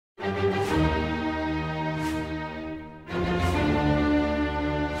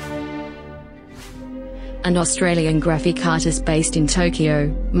an Australian graphic artist based in Tokyo,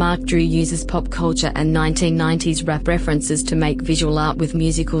 Mark Drew uses pop culture and 1990s rap references to make visual art with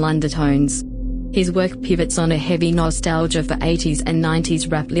musical undertones. His work pivots on a heavy nostalgia for 80s and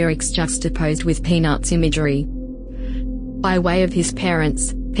 90s rap lyrics juxtaposed with Peanuts imagery. By way of his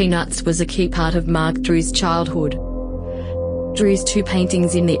parents, Peanuts was a key part of Mark Drew's childhood. Drew's two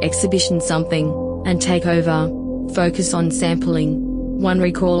paintings in the exhibition Something and Take Over focus on sampling. One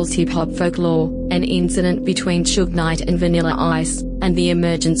recalls hip-hop folklore, an incident between Suge Knight and Vanilla Ice, and the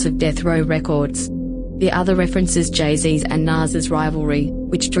emergence of Death Row Records. The other references Jay-Z's and Nas's rivalry,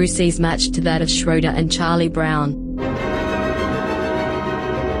 which Drew sees matched to that of Schroeder and Charlie Brown.